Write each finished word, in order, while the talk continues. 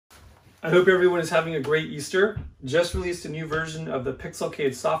I hope everyone is having a great Easter. Just released a new version of the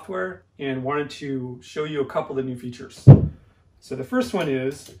Pixelcade software and wanted to show you a couple of new features. So the first one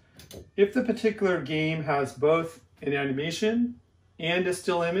is, if the particular game has both an animation and a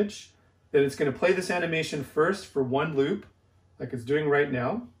still image, then it's going to play this animation first for one loop, like it's doing right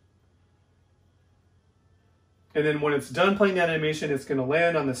now. And then when it's done playing that animation, it's going to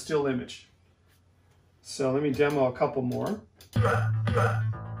land on the still image. So let me demo a couple more.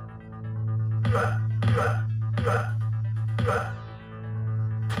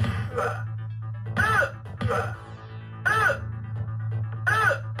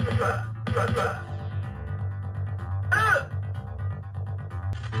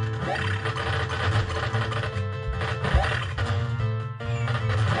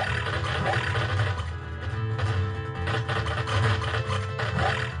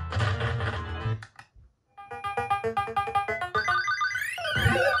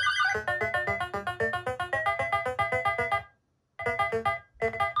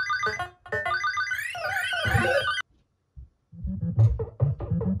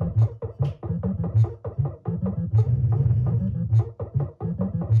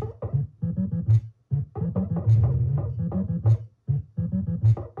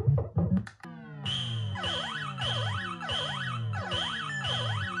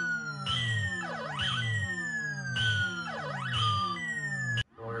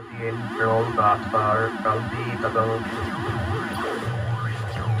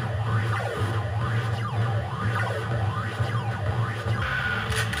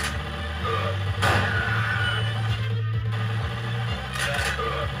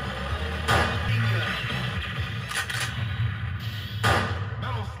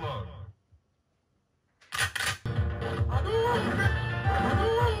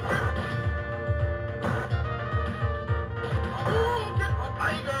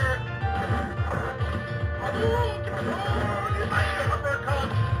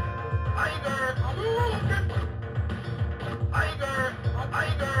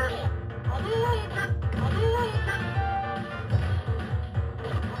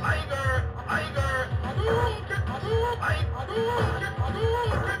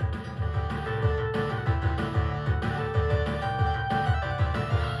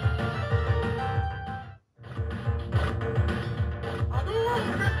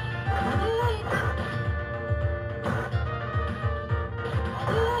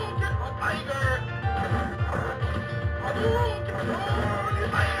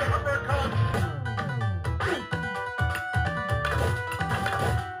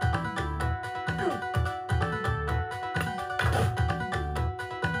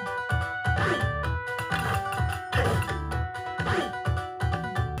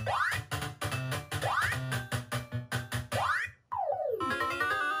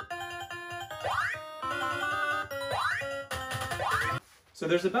 So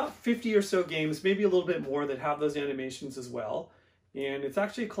there's about 50 or so games, maybe a little bit more, that have those animations as well. And it's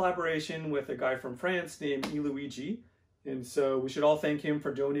actually a collaboration with a guy from France named Luigi. And so we should all thank him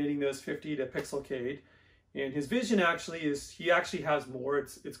for donating those 50 to Pixelcade. And his vision actually is, he actually has more.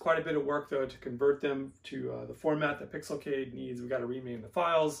 It's quite a bit of work though to convert them to the format that Pixelcade needs. We've got to rename the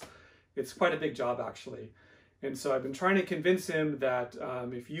files. It's quite a big job actually. And so I've been trying to convince him that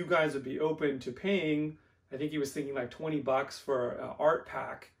if you guys would be open to paying, I think he was thinking like 20 bucks for an art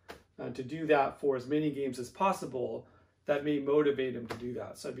pack to do that for as many games as possible, that may motivate him to do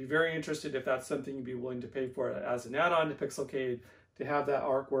that. So I'd be very interested if that's something you'd be willing to pay for as an add-on to Pixelcade, to have that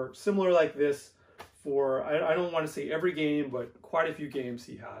artwork similar like this for, I don't want to say every game, but quite a few games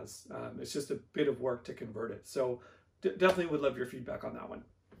he has. It's just a bit of work to convert it. So definitely would love your feedback on that one.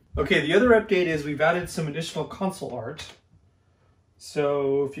 Okay, the other update is we've added some additional console art.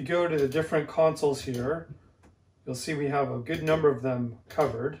 So if you go to the different consoles here, you'll see we have a good number of them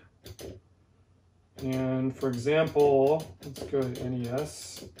covered. And for example, let's go to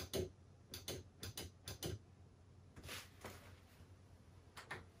NES.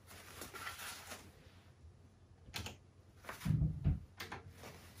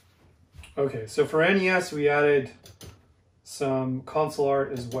 Okay, so for NES, we added some console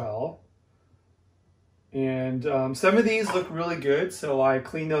art as well. And some of these look really good, so I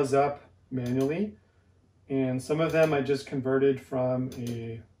cleaned those up manually. And some of them I just converted from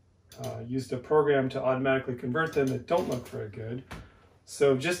used a program to automatically convert them that don't look very good.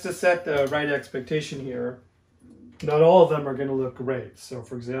 So just to set the right expectation here, not all of them are going to look great. So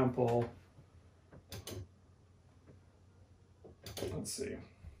for example, let's see.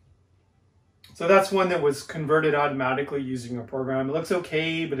 So that's one that was converted automatically using a program. It looks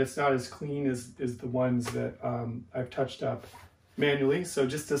okay, but it's not as clean as the ones that I've touched up manually, so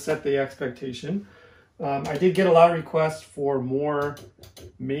just to set the expectation. I did get a lot of requests for more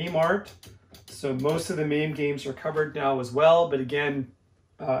MAME art, so most of the MAME games are covered now as well, but again,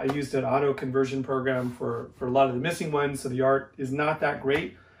 I used an auto conversion program for a lot of the missing ones, so the art is not that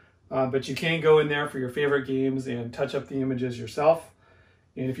great, but you can go in there for your favorite games and touch up the images yourself.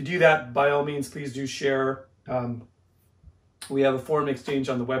 And if you do that, by all means, please do share. We have a forum exchange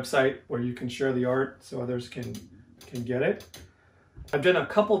on the website where you can share the art so others can get it. I've done a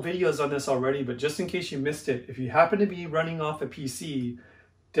couple videos on this already, but just in case you missed it, if you happen to be running off a PC,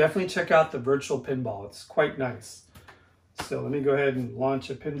 definitely check out the virtual pinball. It's quite nice. So let me go ahead and launch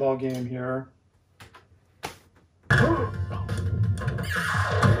a pinball game here.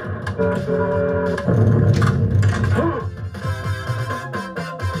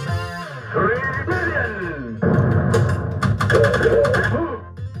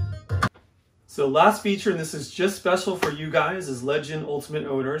 So last feature, and this is just special for you guys as Legend Ultimate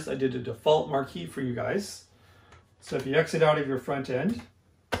owners, I did a default marquee for you guys. So if you exit out of your front end,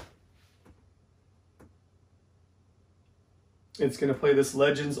 it's going to play this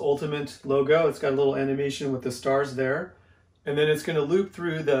Legends Ultimate logo. It's got a little animation with the stars there. And then it's going to loop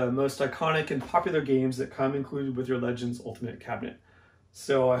through the most iconic and popular games that come included with your Legends Ultimate cabinet.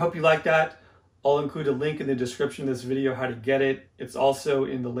 So I hope you like that. I'll include a link in the description of this video how to get it. It's also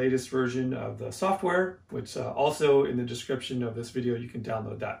in the latest version of the software, which also in the description of this video, you can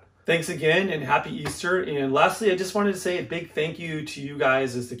download that. Thanks again and happy Easter. And lastly, I just wanted to say a big thank you to you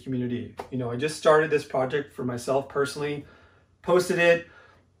guys as the community. You know, I just started this project for myself personally, posted it,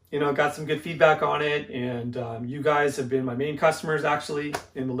 you know, got some good feedback on it. And you guys have been my main customers actually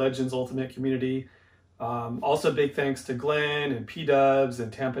in the Legends Ultimate community. Also big thanks to Glenn and P-Dubs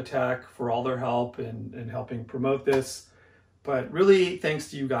and Tampa Tech for all their help in helping promote this. But really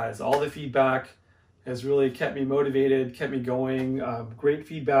thanks to you guys. All the feedback has really kept me motivated, kept me going. Great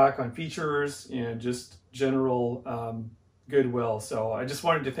feedback on features and just general goodwill. So I just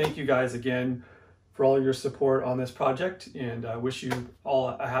wanted to thank you guys again for all your support on this project, and I wish you all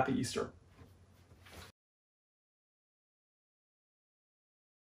a happy Easter.